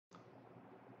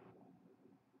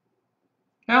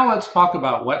Now let's talk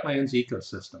about wetlands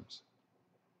ecosystems.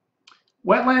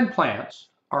 Wetland plants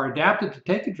are adapted to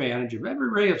take advantage of every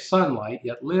ray of sunlight,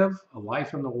 yet live a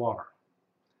life in the water.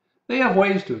 They have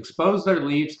ways to expose their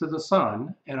leaves to the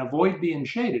sun and avoid being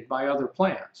shaded by other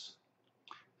plants.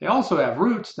 They also have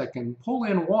roots that can pull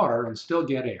in water and still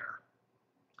get air.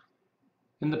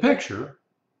 In the picture,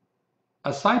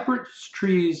 a cypress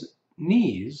tree's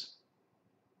knees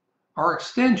are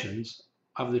extensions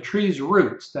of the tree's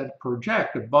roots that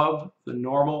project above the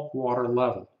normal water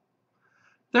level.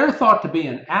 They're thought to be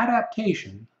an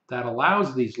adaptation that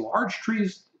allows these large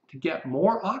trees to get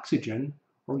more oxygen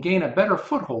or gain a better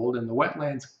foothold in the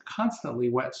wetland's constantly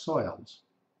wet soils.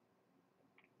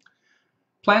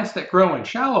 Plants that grow in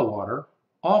shallow water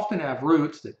often have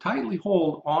roots that tightly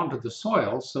hold onto the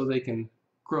soil so they can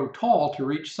grow tall to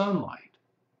reach sunlight.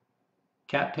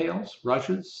 Cattails,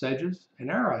 rushes, sedges,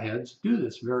 and arrowheads do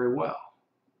this very well.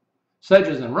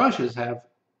 Sedges and rushes have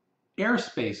air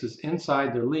spaces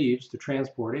inside their leaves to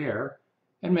transport air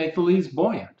and make the leaves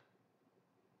buoyant.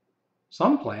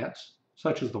 Some plants,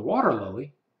 such as the water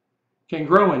lily, can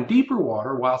grow in deeper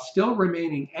water while still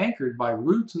remaining anchored by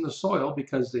roots in the soil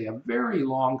because they have very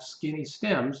long, skinny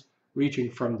stems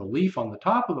reaching from the leaf on the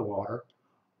top of the water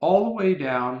all the way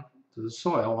down to the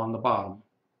soil on the bottom.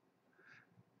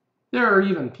 There are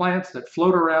even plants that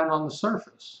float around on the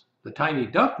surface. The tiny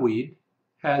duckweed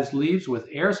has leaves with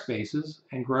air spaces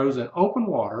and grows in open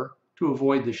water to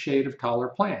avoid the shade of taller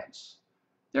plants.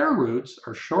 Their roots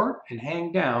are short and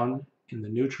hang down in the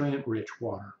nutrient-rich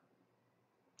water.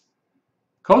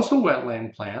 Coastal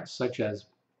wetland plants such as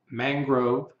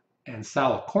mangrove and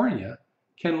salicornia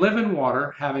can live in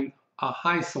water having a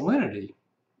high salinity.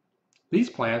 These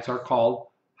plants are called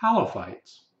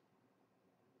halophytes.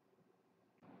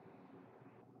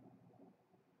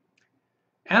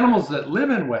 Animals that live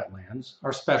in wetlands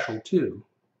are special too.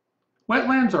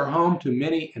 Wetlands are home to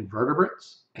many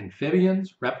invertebrates,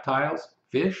 amphibians, reptiles,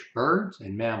 fish, birds,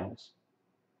 and mammals.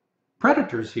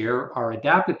 Predators here are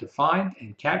adapted to find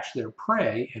and catch their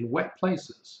prey in wet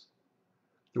places.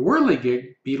 The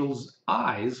whirligig beetle's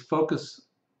eyes focus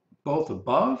both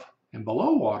above and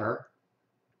below water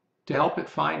to help it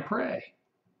find prey.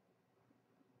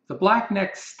 The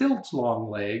black-necked stilt's long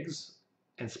legs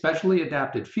and specially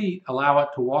adapted feet allow it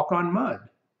to walk on mud.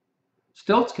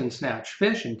 Stilts can snatch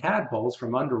fish and tadpoles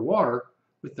from underwater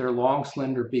with their long,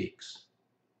 slender beaks.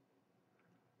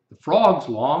 The frog's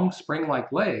long,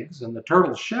 spring-like legs and the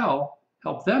turtle's shell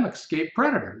help them escape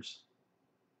predators.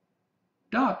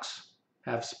 Ducks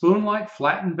have spoon-like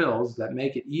flattened bills that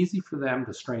make it easy for them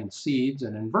to strain seeds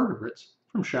and invertebrates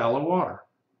from shallow water.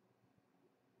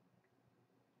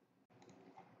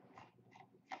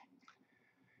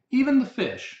 Even the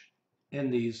fish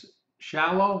in these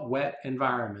shallow, wet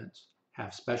environments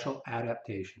have special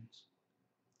adaptations.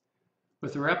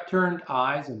 With their upturned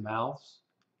eyes and mouths,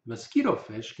 mosquito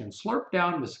fish can slurp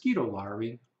down mosquito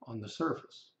larvae on the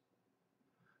surface.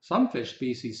 Some fish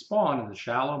species spawn in the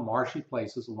shallow, marshy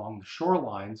places along the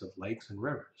shorelines of lakes and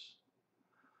rivers.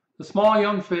 The small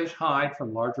young fish hide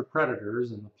from larger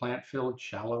predators in the plant-filled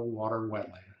shallow water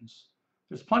wetlands.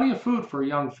 There's plenty of food for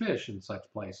young fish in such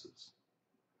places.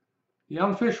 The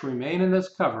young fish remain in this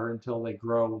cover until they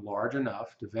grow large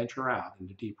enough to venture out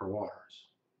into deeper waters.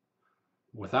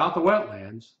 Without the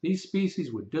wetlands, these species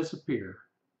would disappear,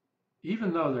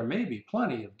 even though there may be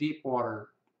plenty of deep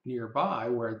water nearby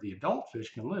where the adult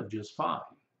fish can live just fine.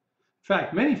 In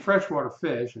fact, many freshwater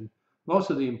fish and most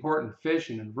of the important fish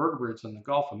and invertebrates in the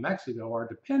Gulf of Mexico are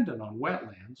dependent on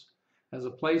wetlands as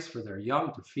a place for their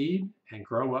young to feed and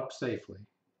grow up safely.